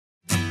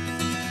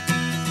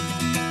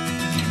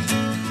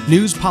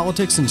News,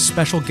 politics, and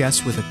special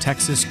guests with a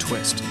Texas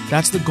twist.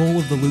 That's the goal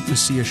of the Luke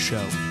Macias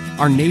Show.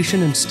 Our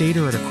nation and state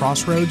are at a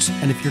crossroads,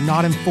 and if you're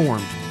not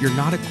informed, you're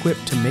not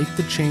equipped to make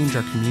the change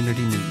our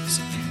community needs.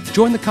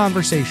 Join the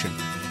conversation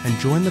and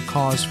join the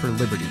cause for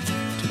liberty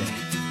today.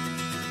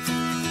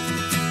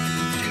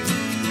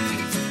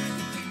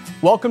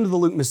 Welcome to the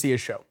Luke Macias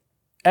Show.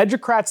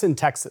 Educrats in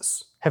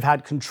Texas have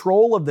had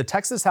control of the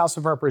Texas House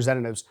of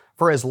Representatives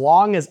for as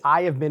long as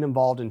I have been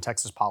involved in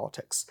Texas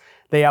politics.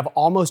 They have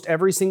almost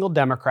every single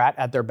Democrat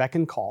at their beck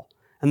and call,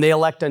 and they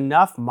elect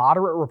enough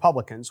moderate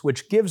Republicans,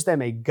 which gives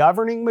them a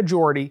governing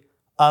majority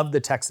of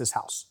the Texas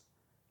House.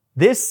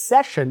 This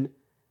session,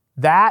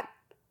 that,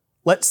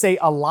 let's say,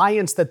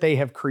 alliance that they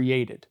have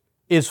created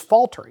is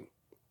faltering,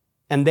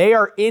 and they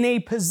are in a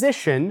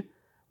position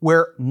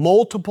where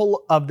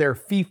multiple of their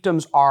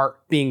fiefdoms are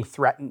being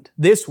threatened.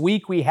 This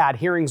week, we had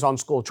hearings on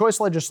school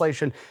choice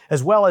legislation,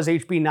 as well as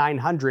HB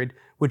 900,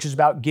 which is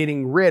about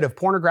getting rid of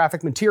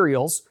pornographic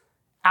materials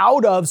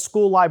out of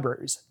school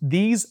libraries.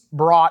 These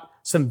brought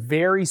some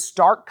very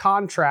stark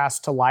contrasts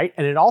to light,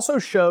 and it also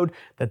showed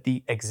that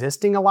the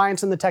existing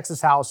alliance in the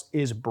Texas House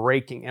is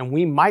breaking, and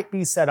we might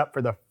be set up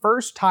for the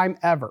first time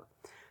ever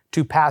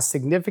to pass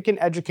significant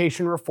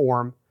education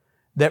reform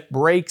that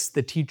breaks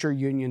the teacher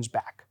union's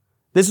back.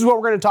 This is what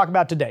we're going to talk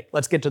about today.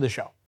 Let's get to the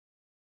show.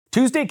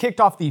 Tuesday kicked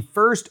off the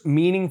first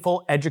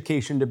meaningful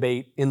education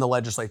debate in the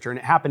legislature, and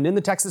it happened in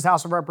the Texas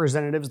House of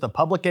Representatives, the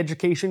Public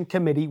Education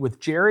Committee, with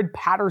Jared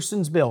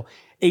Patterson's bill,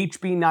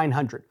 HB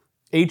 900.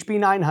 HB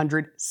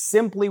 900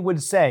 simply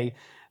would say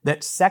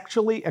that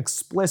sexually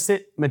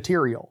explicit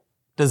material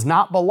does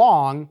not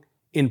belong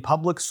in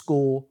public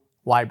school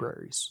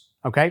libraries,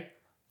 okay?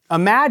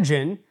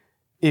 Imagine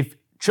if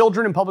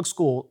children in public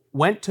school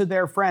went to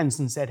their friends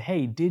and said,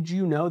 hey, did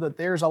you know that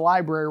there's a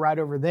library right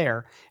over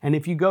there? And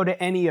if you go to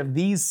any of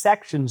these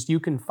sections, you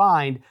can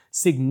find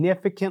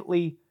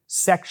significantly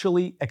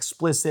sexually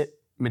explicit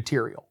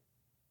material.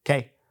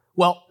 Okay?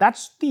 Well,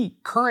 that's the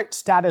current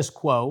status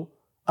quo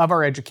of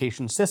our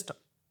education system.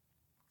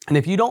 And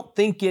if you don't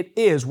think it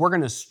is, we're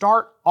going to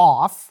start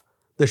off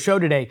the show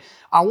today.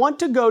 I want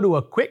to go to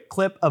a quick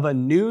clip of a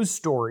news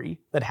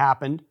story that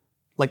happened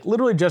like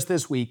literally just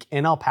this week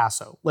in El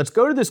Paso. Let's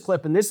go to this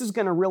clip, and this is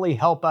going to really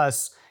help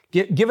us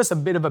give us a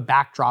bit of a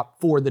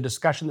backdrop for the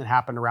discussion that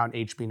happened around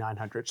HB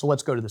 900. So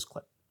let's go to this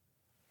clip.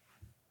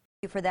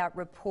 Thank you for that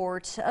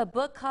report. A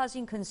book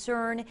causing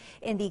concern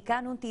in the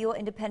Canuntillo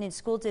Independent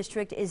School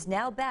District is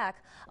now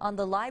back on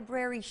the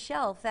library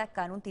shelf at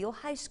Canuntillo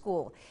High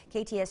School.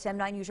 KTSM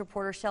 9 News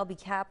reporter Shelby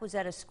Kapp was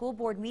at a school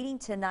board meeting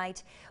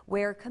tonight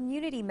where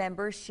community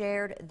members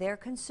shared their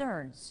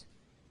concerns.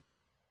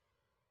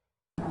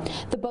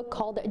 The book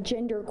called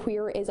Gender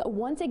Queer is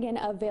once again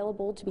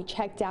available to be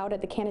checked out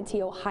at the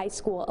Canuntillo High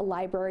School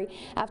library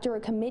after a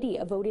committee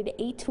voted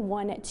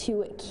 8-1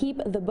 to keep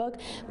the book.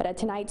 But at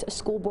tonight's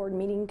school board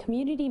meeting,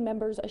 community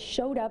members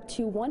showed up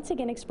to once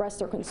again express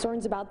their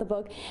concerns about the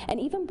book and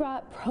even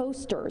brought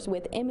posters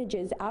with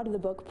images out of the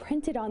book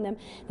printed on them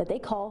that they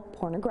call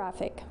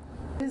pornographic.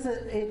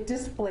 It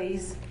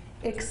displays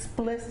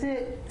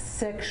explicit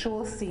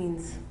sexual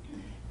scenes,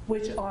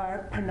 which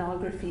are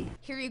pornography.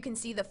 Here you can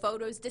see the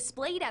photos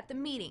displayed at the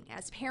meeting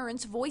as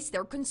parents voice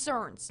their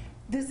concerns.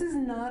 This is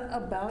not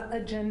about a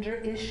gender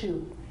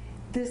issue.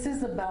 This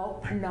is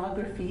about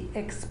pornography,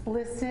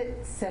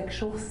 explicit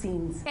sexual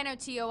scenes.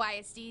 Canuntillo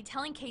ISD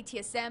telling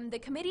KTSM the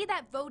committee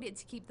that voted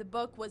to keep the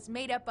book was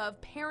made up of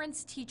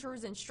parents,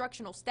 teachers,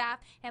 instructional staff,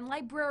 and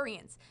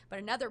librarians. But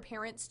another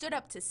parent stood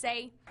up to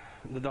say,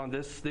 on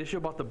the issue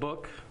about the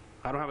book,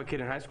 I don't have a kid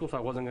in high school, so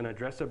I wasn't going to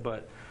address it,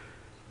 but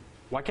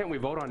why can't we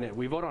vote on it?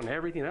 We vote on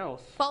everything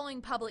else.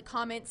 Following public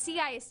comment,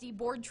 CISD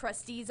board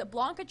trustees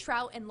Blanca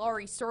Trout and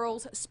Laurie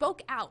Searles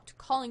spoke out,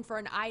 calling for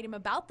an item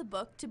about the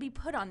book to be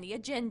put on the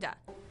agenda.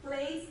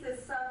 Place the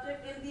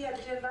subject in the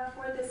agenda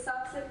for the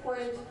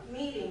subsequent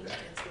meeting.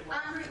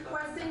 I'm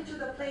requesting to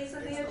the place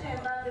of the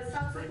agenda the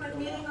subsequent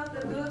meeting of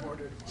the book,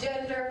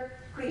 Gender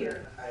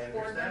Queer.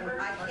 Board member,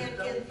 I can't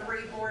get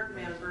 3 board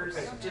members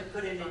to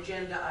put an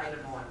agenda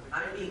item on.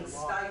 I'm being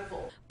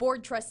stifled.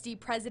 Board trustee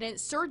president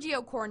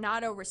Sergio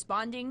Coronado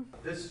responding.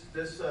 This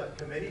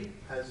committee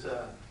has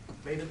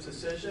made its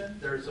decision.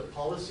 There's a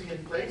policy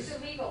in place.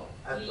 It's illegal.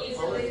 Please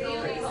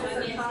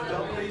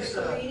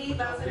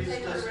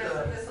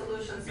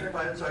be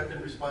quiet so I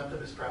can respond to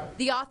Ms. Trout.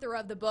 The author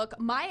of the book,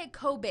 Maya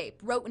Kobe,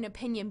 wrote an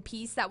opinion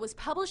piece that was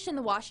published in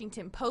the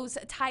Washington Post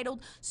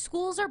titled,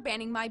 "Schools Are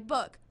Banning My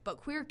Book, But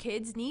Queer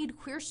Kids Need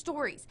Queer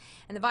Stories."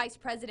 And the vice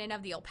president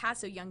of the El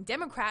Paso Young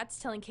Democrats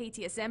telling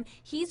KTSM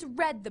he's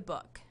read the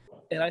book.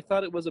 And I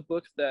thought it was a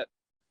book that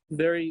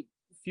very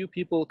few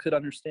people could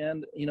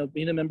understand. You know,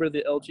 being a member of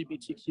the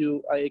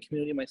LGBTQIA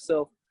community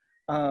myself,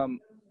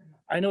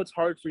 I know it's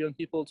hard for young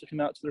people to come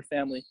out to their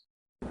family.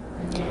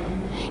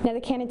 Now,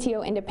 the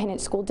Canuntillo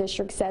Independent School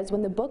District says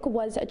when the book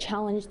was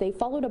challenged, they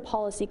followed a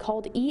policy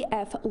called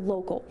EF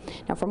Local.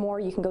 Now, for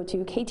more, you can go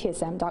to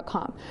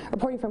KTSM.com.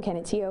 Reporting from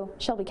Canuntillo,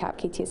 Shelby Kapp,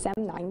 KTSM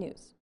 9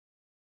 News.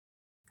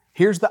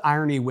 Here's the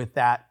irony with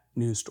that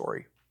news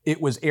story.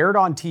 It was aired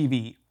on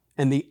TV,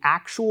 and the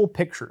actual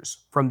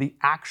pictures from the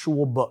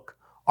actual book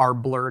are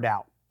blurred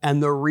out.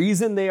 And the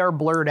reason they are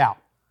blurred out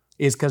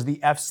is because the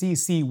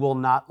FCC will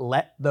not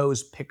let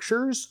those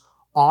pictures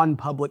on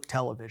public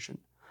television.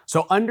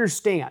 So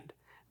understand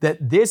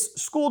that this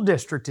school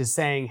district is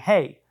saying,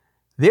 hey,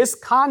 this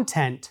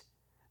content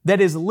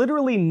that is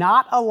literally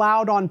not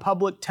allowed on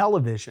public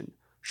television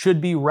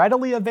should be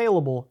readily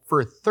available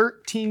for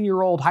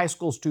 13-year-old high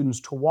school students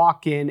to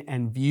walk in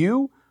and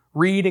view,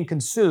 read, and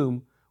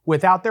consume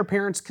without their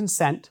parents'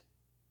 consent.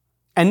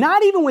 And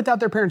not even without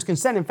their parents'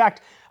 consent. In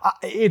fact,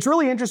 it's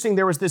really interesting.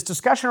 There was this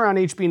discussion around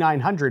HB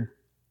 900,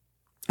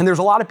 and there's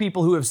a lot of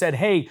people who have said,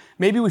 hey,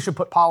 maybe we should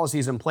put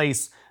policies in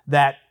place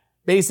that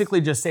basically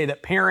just say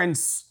that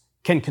parents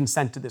can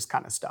consent to this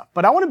kind of stuff.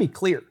 But I want to be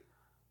clear.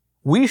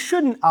 We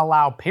shouldn't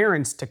allow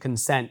parents to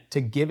consent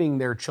to giving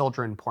their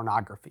children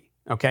pornography,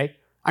 okay?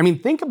 I mean,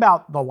 think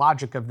about the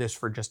logic of this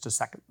for just a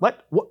second.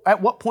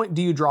 At what point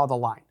do you draw the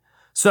line?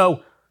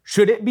 So,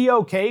 should it be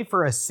okay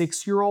for a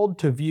 6-year-old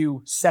to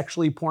view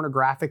sexually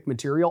pornographic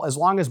material as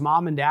long as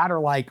mom and dad are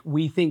like,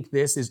 we think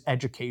this is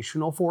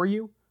educational for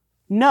you?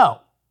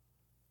 No.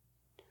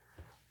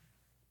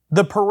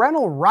 The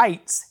parental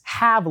rights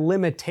have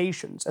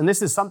limitations. And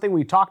this is something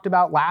we talked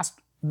about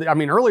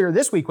earlier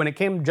this week when it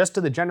came just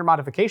to the gender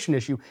modification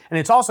issue. And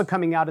it's also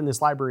coming out in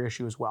this library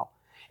issue as well.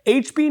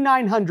 HB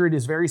 900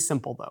 is very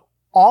simple though.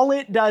 All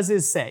it does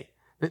is say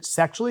that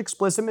sexually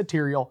explicit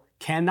material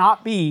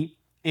cannot be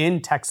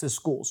in Texas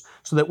schools,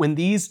 so that when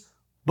these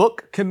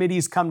book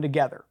committees come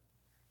together,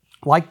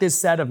 like this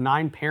set of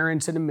 9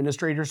 parents and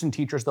administrators and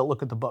teachers that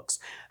look at the books,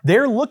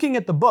 they're looking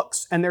at the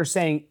books and they're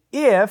saying,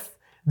 if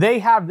they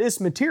have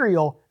this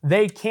material,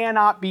 they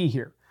cannot be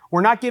here.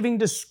 We're not giving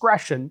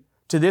discretion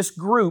to this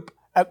group,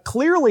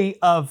 clearly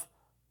of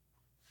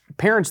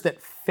parents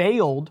that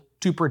failed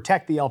to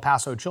protect the El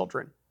Paso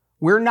children.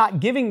 We're not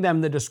giving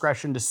them the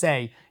discretion to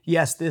say,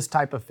 yes, this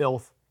type of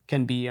filth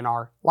can be in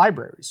our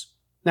libraries.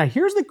 Now,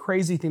 here's the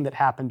crazy thing that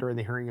happened during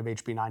the hearing of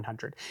HB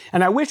 900.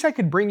 And I wish I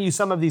could bring you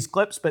some of these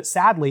clips, but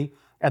sadly,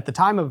 at the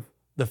time of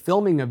the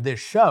filming of this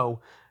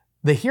show,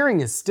 the hearing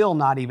is still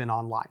not even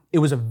online. It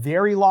was a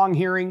very long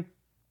hearing.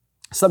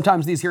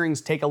 Sometimes these hearings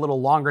take a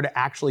little longer to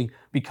actually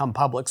become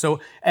public.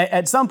 So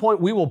at some point,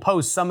 we will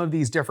post some of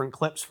these different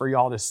clips for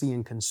y'all to see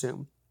and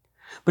consume.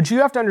 But you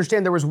have to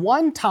understand, there was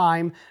one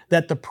time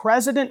that the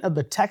president of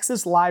the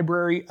Texas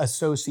Library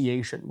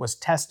Association was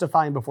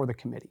testifying before the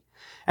committee.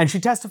 And she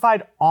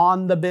testified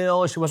on the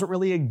bill. She wasn't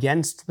really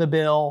against the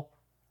bill,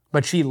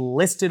 but she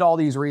listed all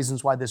these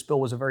reasons why this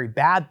bill was a very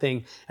bad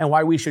thing and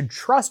why we should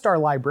trust our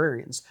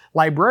librarians.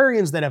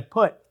 Librarians that have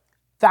put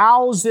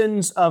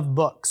thousands of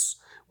books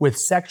with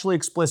sexually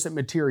explicit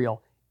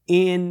material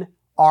in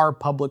our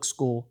public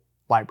school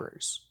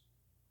libraries.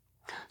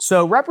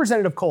 So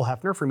Representative Cole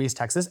Hefner from East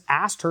Texas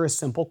asked her a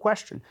simple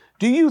question.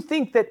 Do you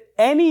think that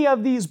any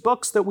of these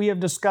books that we have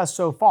discussed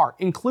so far,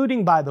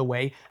 including, by the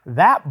way,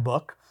 that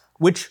book,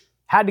 which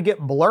had to get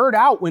blurred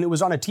out when it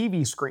was on a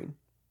TV screen,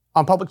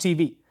 on public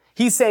TV,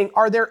 he's saying,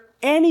 are there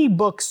any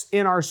books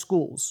in our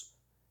schools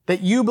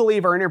that you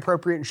believe are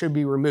inappropriate and should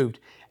be removed?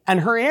 And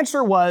her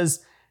answer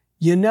was,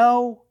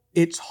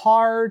 it's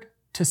hard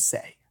to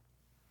say.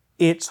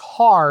 It's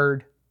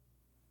hard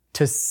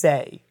to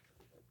say.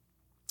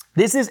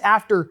 This is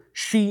after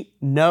she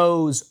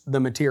knows the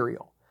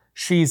material.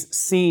 She's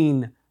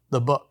seen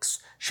the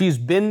books. She's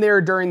been there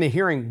during the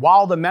hearing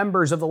while the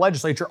members of the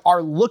legislature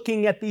are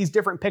looking at these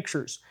different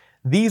pictures.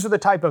 These are the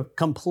type of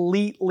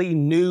completely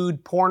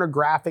nude,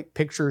 pornographic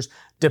pictures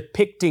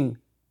depicting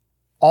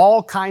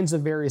all kinds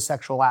of various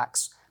sexual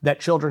acts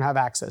that children have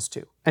access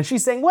to. And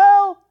she's saying,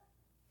 well,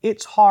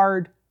 it's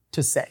hard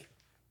to say.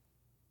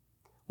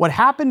 What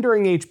happened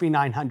during HB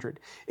 900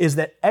 is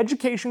that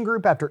education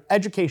group after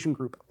education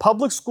group,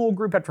 public school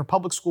group after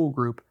public school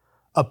group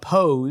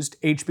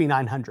opposed HB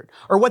 900.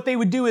 Or what they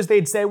would do is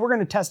they'd say, we're going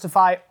to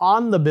testify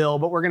on the bill,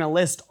 but we're going to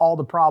list all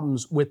the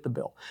problems with the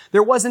bill.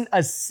 There wasn't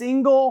a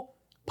single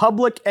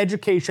public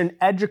education,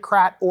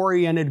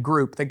 educrat-oriented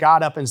group that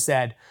got up and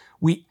said,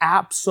 we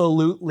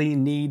absolutely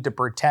need to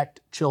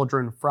protect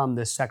children from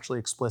this sexually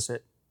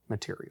explicit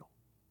material.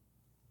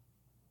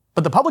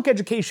 But the Public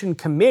Education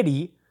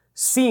Committee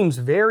seems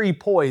very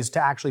poised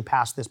to actually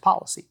pass this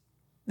policy.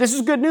 This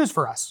is good news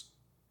for us.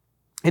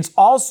 It's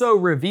also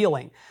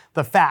revealing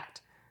the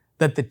fact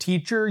that the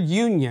teacher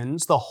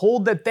unions, the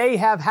hold that they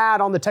have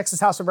had on the Texas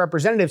House of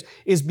Representatives,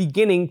 is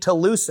beginning to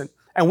loosen.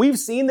 And we've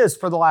seen this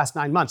for the last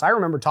 9 months. I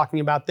remember talking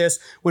about this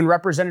when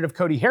Representative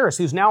Cody Harris,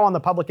 who's now on the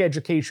Public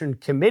Education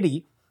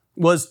Committee,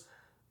 was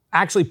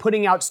actually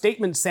putting out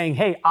statements saying,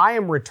 hey, I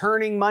am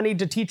returning money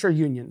to teacher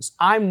unions.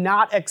 I'm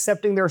not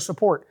accepting their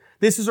support.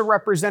 This is a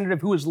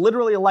representative who was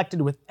literally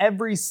elected with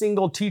every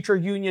single teacher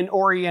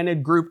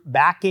union-oriented group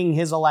backing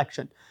his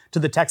election to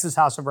the Texas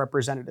House of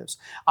Representatives.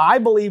 I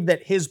believe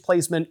that his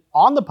placement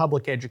on the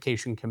Public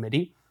Education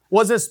Committee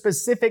was a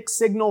specific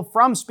signal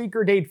from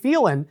Speaker Dade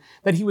Phelan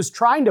that he was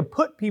trying to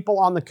put people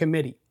on the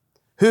committee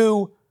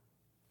who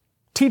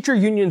teacher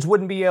unions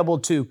wouldn't be able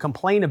to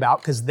complain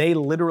about because they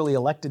literally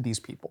elected these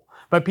people,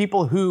 but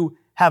people who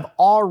have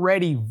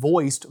already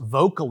voiced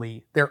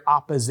vocally their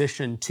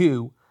opposition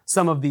to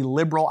some of the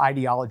liberal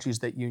ideologies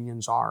that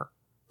unions are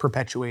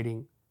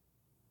perpetuating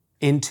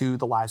into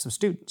the lives of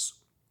students.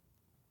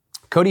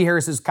 Cody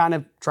Harris is kind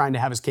of trying to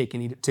have his cake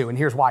and eat it too, and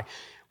here's why.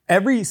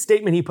 Every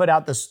statement he put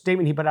out, the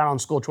statement he put out on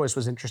school choice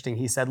was interesting.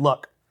 He said,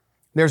 look,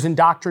 there's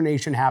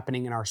indoctrination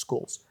happening in our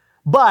schools,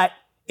 but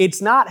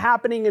it's not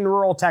happening in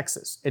rural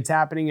Texas. It's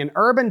happening in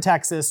urban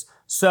Texas.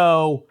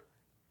 So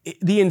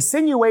the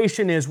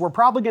insinuation is we're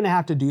probably going to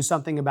have to do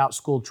something about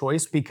school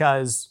choice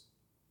because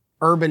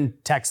urban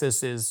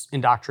Texas is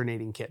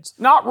indoctrinating kids,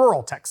 not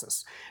rural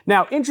Texas.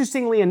 Now,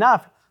 interestingly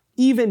enough,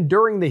 even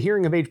during the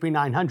hearing of HB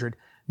 900,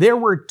 there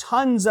were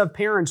tons of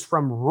parents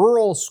from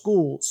rural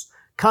schools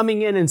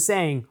coming in and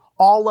saying,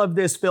 all of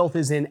this filth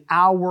is in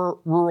our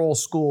rural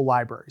school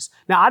libraries.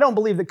 Now, I don't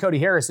believe that Cody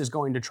Harris is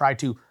going to try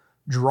to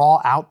draw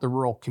out the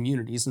rural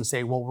communities and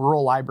say, well,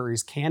 rural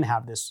libraries can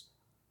have this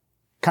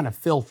kind of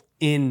filth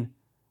in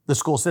the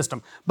school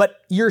system.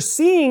 But you're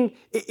seeing,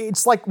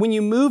 it's like when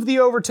you move the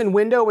Overton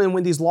window and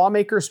when these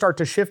lawmakers start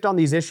to shift on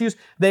these issues,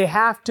 they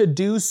have to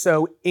do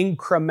so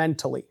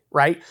incrementally,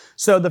 right?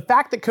 So the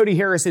fact that Cody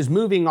Harris is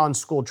moving on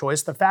school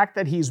choice, the fact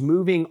that he's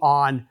moving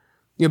on,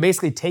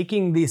 basically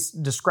taking this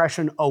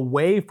discretion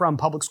away from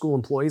public school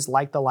employees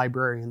like the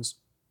librarians,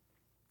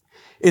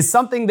 is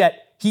something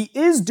that he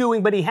is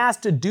doing, but he has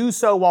to do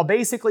so while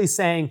basically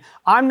saying,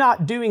 I'm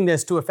not doing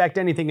this to affect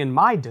anything in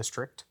my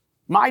district.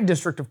 My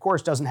district, of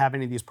course, doesn't have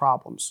any of these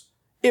problems.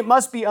 It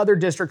must be other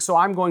districts, so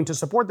I'm going to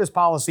support this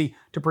policy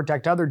to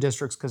protect other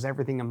districts because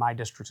everything in my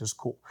district is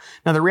cool.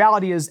 Now, the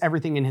reality is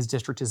everything in his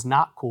district is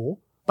not cool,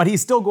 but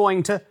he's still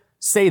going to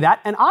say that.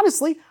 And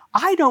honestly,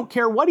 I don't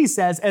care what he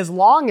says as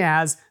long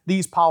as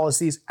these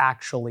policies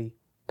actually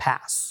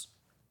pass.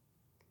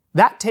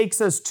 That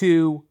takes us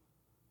to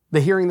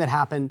the hearing that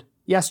happened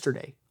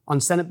yesterday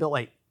on Senate Bill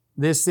 8.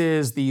 This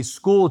is the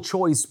school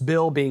choice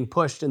bill being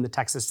pushed in the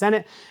Texas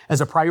Senate as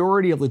a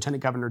priority of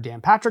Lieutenant Governor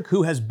Dan Patrick,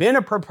 who has been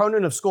a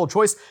proponent of school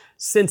choice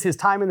since his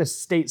time in the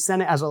state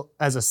Senate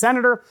as a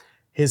senator,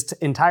 his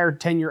entire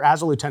tenure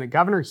as a lieutenant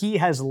governor. He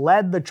has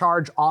led the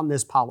charge on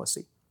this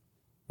policy.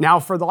 Now,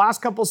 for the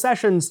last couple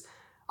sessions,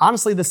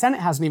 honestly, the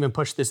Senate hasn't even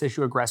pushed this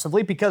issue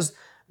aggressively because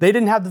they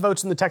didn't have the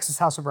votes in the Texas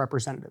House of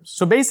Representatives.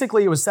 So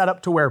basically, it was set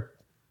up to where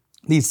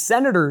these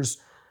senators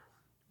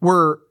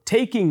were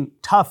taking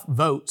tough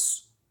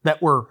votes that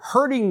were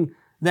hurting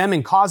them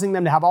and causing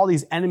them to have all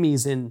these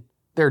enemies in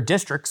their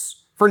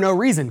districts for no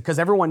reason, because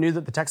everyone knew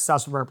that the Texas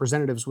House of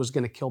Representatives was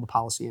going to kill the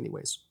policy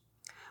anyways.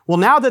 Well,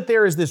 now that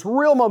there is this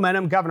real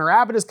momentum, Governor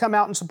Abbott has come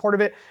out in support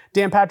of it.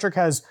 Dan Patrick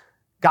has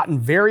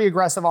gotten very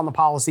aggressive on the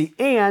policy,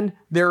 and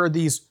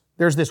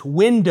there's this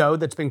window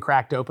that's been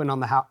cracked open on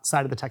the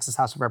side of the Texas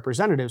House of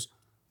Representatives.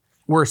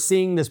 We're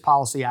seeing this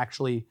policy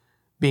actually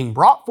being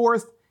brought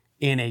forth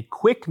in a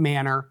quick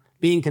manner,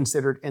 being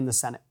considered in the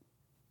Senate.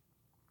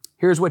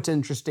 Here's what's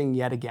interesting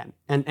yet again.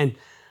 And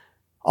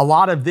a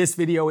lot of this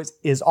video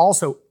is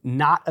also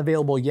not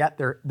available yet.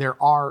 There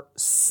are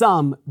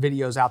some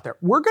videos out there.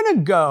 We're going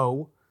to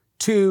go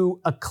to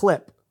a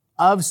clip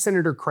of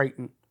Senator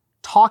Creighton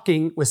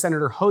talking with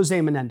Senator Jose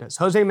Menendez.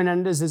 Jose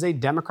Menendez is a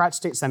Democrat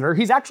state senator.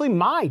 He's actually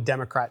my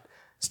Democrat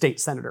state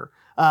senator.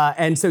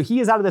 And so he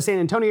is out of the San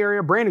Antonio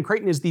area. Brandon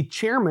Creighton is the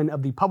chairman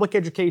of the Public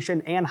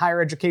Education and Higher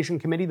Education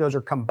Committee. Those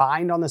are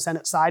combined on the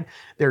Senate side.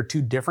 There are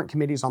two different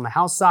committees on the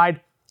House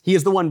side. He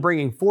is the one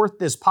bringing forth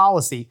this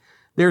policy.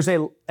 There's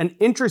an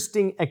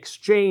interesting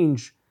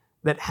exchange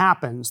that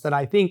happens that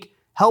I think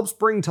helps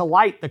bring to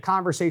light the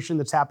conversation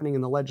that's happening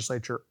in the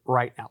legislature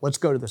right now. Let's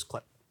go to this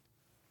clip.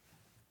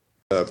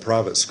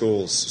 Private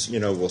schools,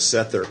 will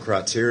set their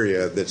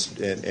criteria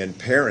and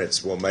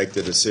parents will make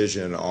the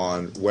decision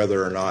on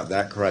whether or not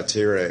that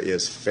criteria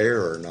is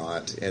fair or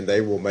not, and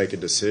they will make a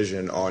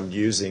decision on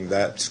using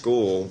that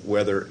school,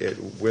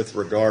 with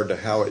regard to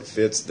how it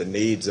fits the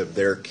needs of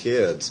their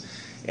kids.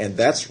 And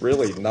that's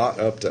really not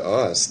up to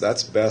us.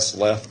 That's best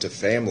left to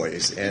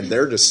families, and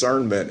their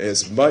discernment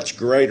is much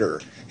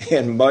greater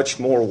and much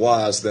more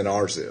wise than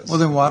ours is. Well,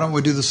 then why don't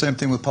we do the same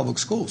thing with public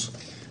schools?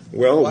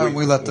 Well, why don't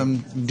we let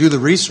them do the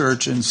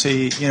research and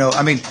see, I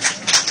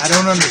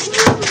don't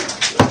understand.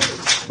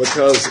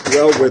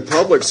 Because, with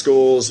public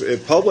schools,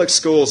 if public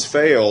schools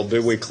fail,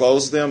 do we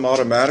close them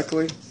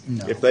automatically?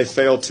 No. If they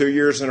fail 2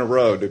 years in a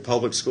row, do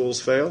public schools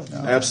fail? No.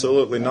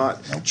 Absolutely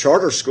not. Nope.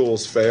 Charter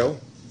schools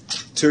fail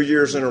 2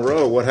 years in a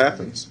row. What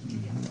happens?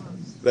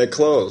 They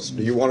close.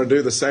 Do you want to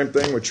do the same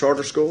thing with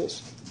charter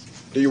schools?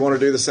 Do you want to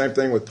do the same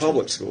thing with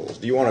public schools?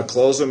 Do you want to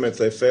close them if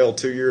they fail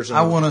 2 years in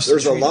a row?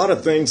 There's a lot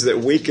of things that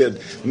we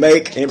could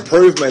make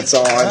improvements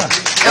on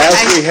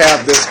as we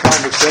have this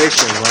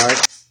conversation,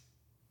 right?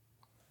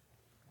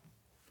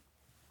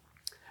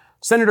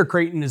 Senator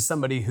Creighton is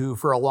somebody who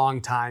for a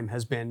long time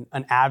has been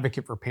an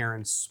advocate for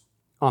parents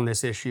on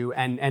this issue,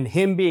 and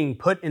him being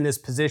put in this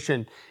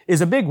position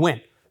is a big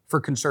win for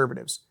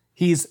conservatives.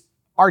 He's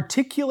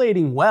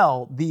articulating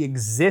well the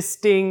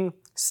existing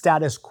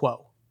status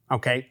quo,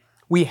 okay?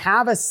 We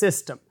have a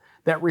system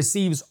that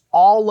receives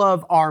all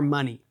of our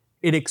money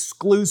it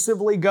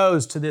exclusively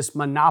goes to this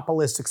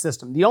monopolistic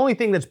system. The only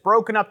thing that's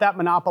broken up that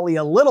monopoly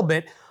a little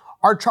bit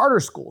are charter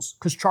schools,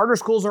 because charter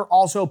schools are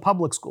also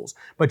public schools.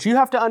 But you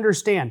have to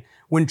understand,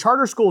 when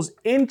charter schools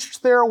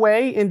inched their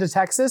way into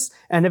Texas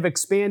and have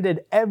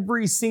expanded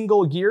every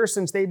single year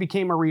since they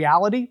became a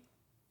reality,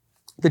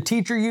 the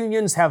teacher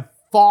unions have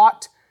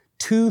fought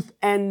tooth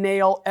and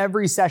nail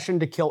every session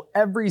to kill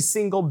every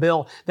single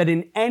bill that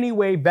in any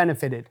way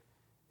benefited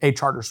a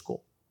charter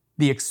school,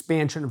 the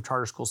expansion of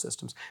charter school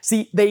systems.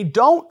 See, they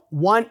don't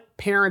want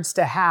parents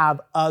to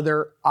have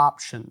other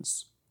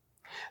options.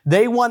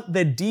 They want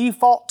the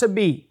default to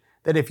be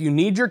that if you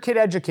need your kid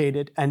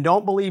educated and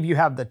don't believe you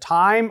have the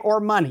time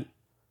or money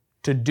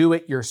to do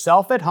it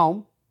yourself at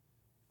home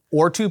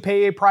or to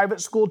pay a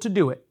private school to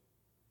do it,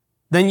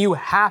 then you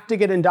have to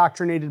get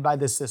indoctrinated by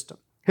this system.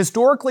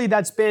 Historically,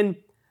 that's been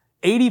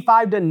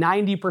 85 to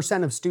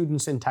 90% of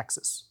students in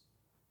Texas.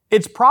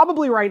 It's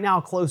probably right now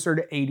closer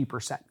to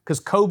 80% because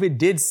COVID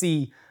did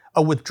see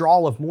a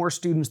withdrawal of more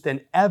students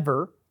than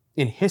ever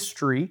in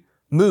history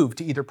move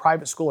to either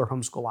private school or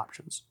homeschool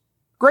options.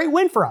 Great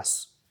win for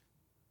us.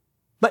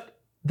 But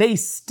they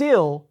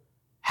still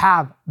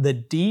have the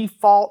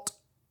default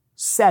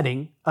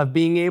setting of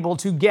being able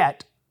to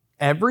get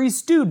every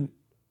student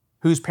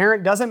whose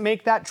parent doesn't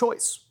make that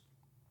choice.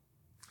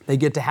 They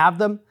get to have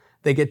them,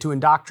 they get to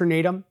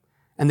indoctrinate them,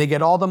 and they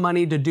get all the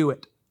money to do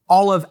it.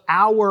 All of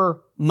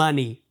our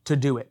money to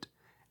do it.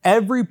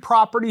 Every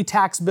property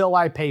tax bill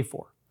I pay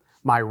for,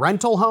 my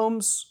rental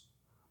homes,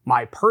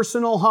 my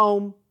personal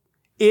home,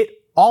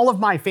 all of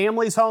my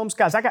family's homes.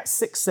 Guys, I got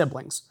 6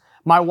 siblings.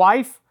 My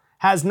wife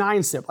has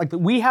 9 siblings.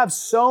 We have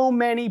so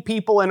many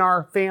people in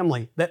our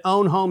family that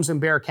own homes in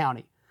Bexar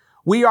County.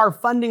 We are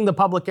funding the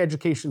public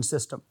education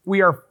system.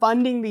 We are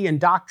funding the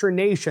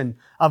indoctrination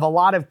of a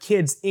lot of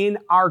kids in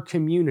our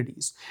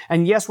communities.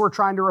 And yes, we're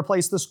trying to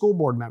replace the school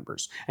board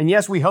members. And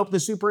yes, we hope the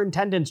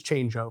superintendents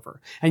change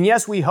over. And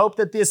yes, we hope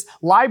that this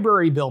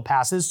library bill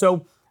passes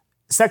so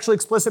sexually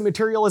explicit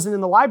material isn't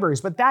in the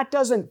libraries. But that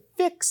doesn't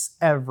fix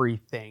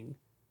everything,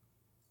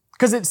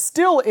 because it's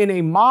still in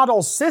a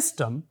model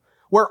system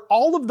where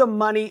all of the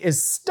money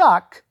is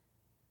stuck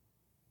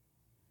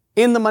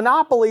in the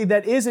monopoly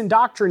that is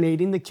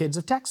indoctrinating the kids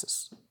of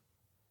Texas.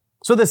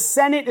 So the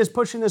Senate is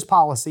pushing this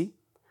policy.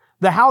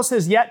 The House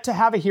has yet to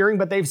have a hearing,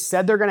 but they've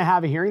said they're going to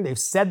have a hearing. They've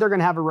said they're going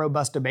to have a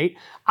robust debate.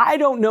 I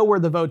don't know where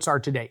the votes are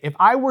today. If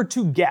I were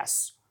to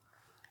guess,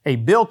 a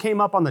bill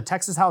came up on the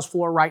Texas House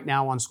floor right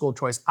now on school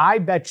choice. I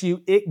bet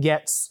you it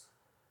gets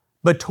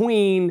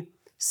between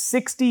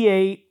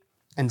 68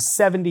 and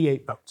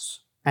 78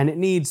 votes. And it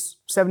needs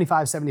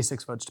 75,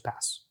 76 votes to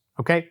pass.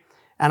 Okay?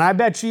 And I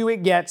bet you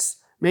it gets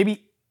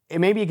maybe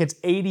it gets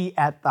 80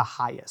 at the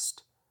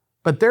highest.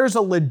 But there's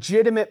a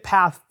legitimate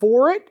path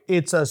for it.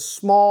 It's a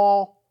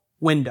small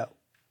window.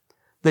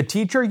 The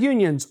teacher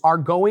unions are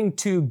going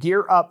to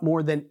gear up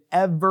more than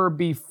ever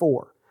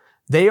before.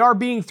 They are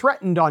being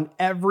threatened on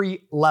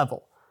every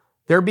level.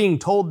 They're being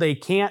told they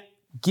can't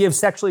give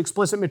sexually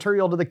explicit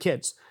material to the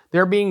kids.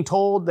 They're being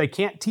told they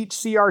can't teach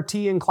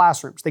CRT in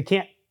classrooms. They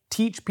can't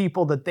teach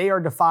people that they are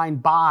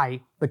defined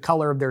by the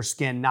color of their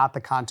skin, not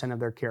the content of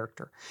their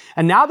character.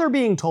 And now they're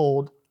being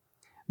told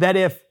that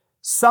if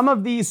some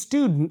of these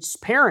students'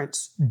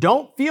 parents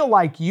don't feel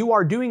like you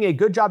are doing a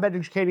good job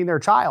educating their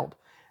child,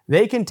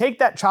 they can take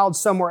that child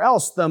somewhere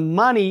else. The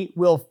money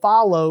will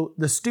follow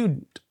the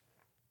student.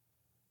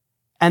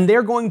 And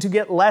they're going to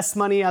get less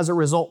money as a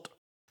result.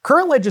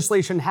 Current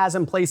legislation has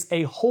in place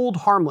a hold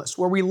harmless,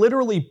 where we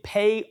literally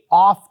pay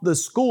off the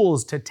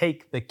schools to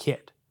take the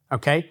kid,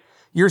 okay?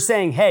 You're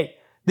saying, hey,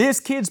 this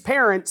kid's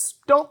parents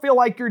don't feel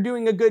like you're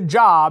doing a good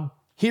job.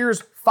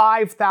 Here's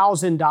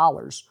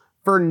 $5,000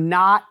 for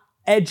not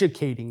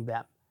educating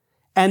them.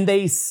 And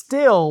they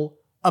still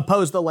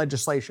oppose the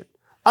legislation.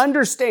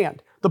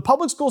 Understand, the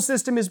public school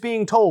system is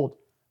being told,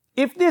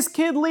 if this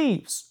kid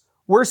leaves,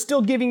 we're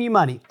still giving you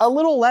money. A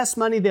little less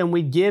money than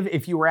we give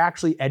if you were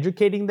actually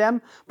educating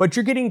them, but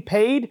you're getting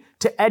paid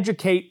to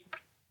educate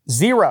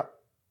 0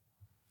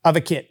 of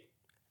a kid.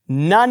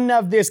 None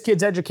of this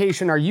kid's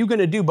education are you going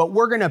to do, but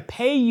we're going to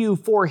pay you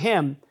for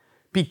him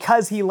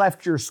because he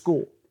left your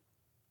school.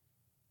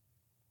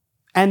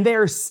 And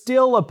they're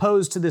still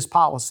opposed to this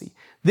policy.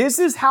 This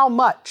is how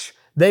much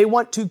they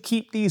want to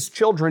keep these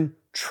children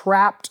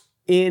trapped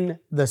in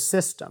the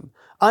system.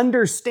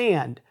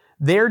 Understand,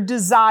 their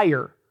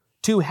desire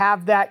to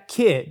have that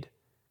kid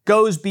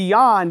goes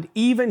beyond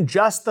even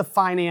just the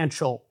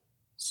financials.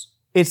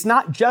 It's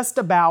not just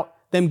about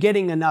them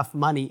getting enough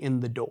money in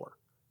the door,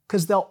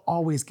 because they'll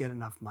always get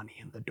enough money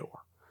in the door.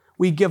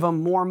 We give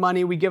them more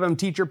money. We give them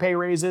teacher pay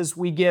raises.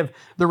 We give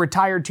the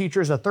retired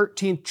teachers a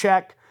 13th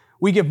check.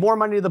 We give more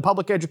money to the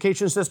public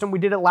education system. We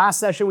did it last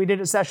session. We did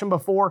it session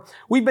before.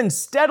 We've been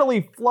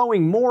steadily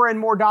flowing more and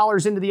more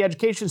dollars into the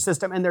education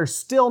system, and they're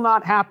still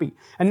not happy.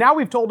 And now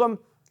we've told them,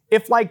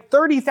 if like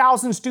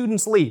 30,000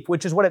 students leave,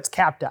 which is what it's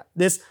capped at,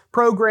 this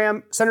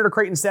program, Senator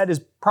Creighton said, is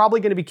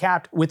probably going to be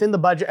capped within the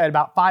budget at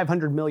about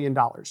 $500 million.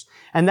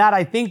 And that,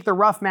 I think the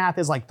rough math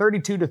is like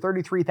 32 to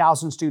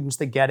 33,000 students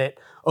that get it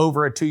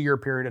over a 2-year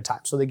period of time.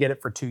 So they get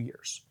it for 2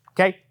 years,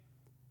 okay?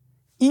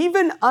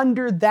 Even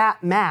under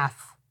that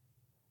math,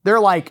 they're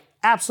like,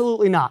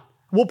 absolutely not.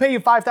 We'll pay you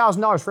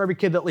 $5,000 for every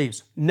kid that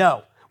leaves.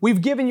 No.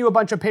 We've given you a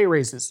bunch of pay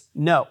raises.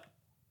 No.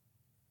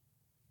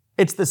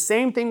 It's the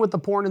same thing with the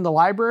porn in the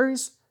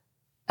libraries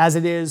as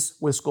it is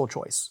with school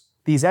choice.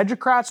 These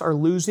educrats are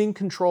losing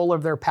control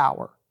of their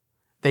power.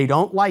 They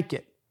don't like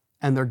it,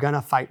 and they're going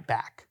to fight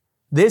back.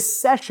 This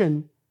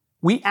session,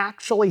 we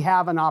actually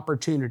have an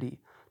opportunity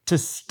to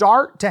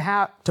start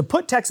to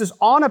put Texas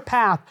on a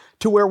path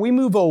to where we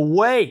move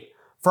away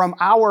from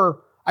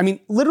our,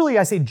 literally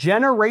I say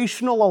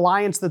generational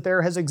alliance that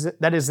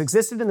that has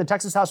existed in the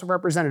Texas House of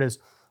Representatives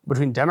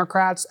between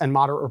Democrats and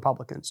moderate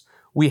Republicans.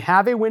 We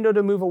have a window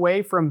to move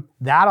away from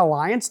that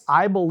alliance.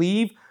 I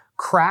believe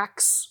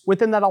cracks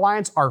within that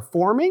alliance are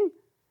forming.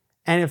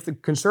 And if the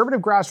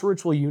conservative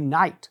grassroots will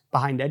unite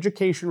behind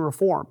education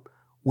reform,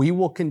 we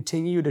will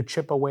continue to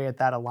chip away at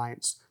that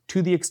alliance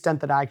to the extent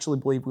that I actually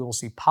believe we will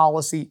see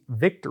policy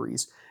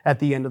victories at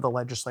the end of the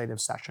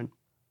legislative session.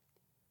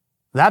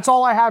 That's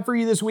all I have for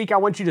you this week. I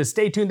want you to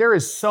stay tuned. There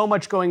is so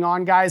much going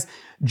on, guys.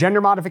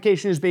 Gender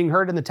modification is being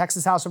heard in the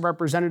Texas House of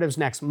Representatives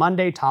next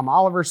Monday, Tom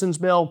Oliverson's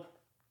bill.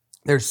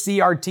 There's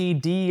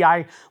CRT,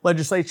 DEI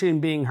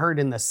legislation being heard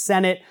in the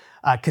Senate.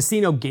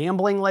 Casino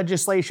gambling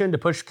legislation to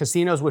push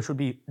casinos, which would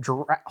be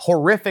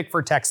horrific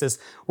for Texas,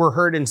 were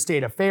heard in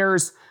state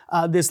affairs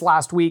this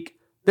last week.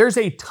 There's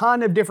a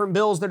ton of different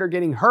bills that are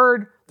getting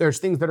heard. There's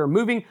things that are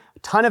moving. A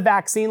ton of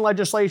vaccine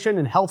legislation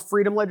and health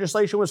freedom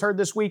legislation was heard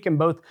this week in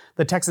both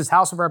the Texas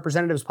House of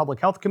Representatives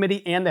Public Health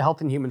Committee and the Health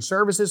and Human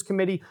Services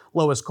Committee,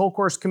 Lois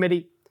Kolkhorst's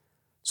committee.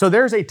 So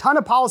there's a ton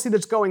of policy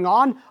that's going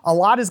on. A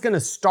lot is going to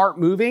start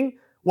moving.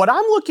 What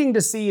I'm looking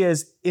to see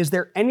is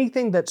there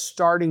anything that's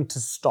starting to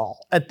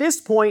stall? At this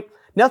point,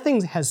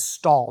 nothing has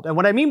stalled. And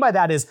what I mean by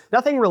that is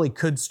nothing really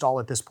could stall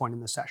at this point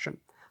in the session.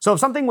 So if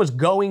something was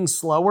going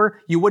slower,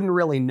 you wouldn't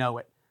really know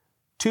it.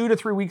 2 to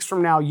 3 weeks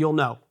from now, you'll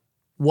know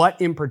what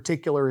in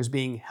particular is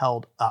being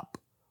held up,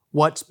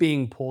 what's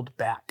being pulled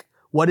back,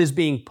 what is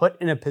being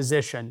put in a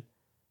position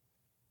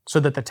so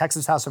that the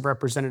Texas House of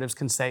Representatives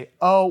can say,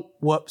 oh,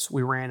 whoops,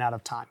 we ran out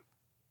of time.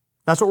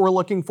 That's what we're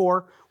looking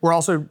for. We're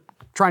also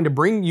trying to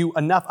bring you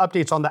enough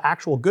updates on the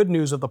actual good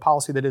news of the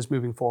policy that is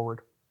moving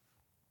forward.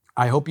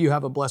 I hope you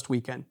have a blessed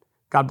weekend.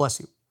 God bless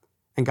you,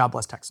 and God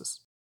bless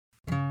Texas.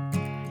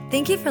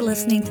 Thank you for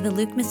listening to the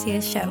Luke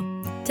Macias Show.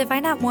 To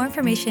find out more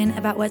information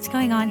about what's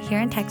going on here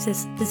in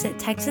Texas, visit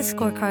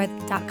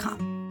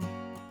texasscorecard.com.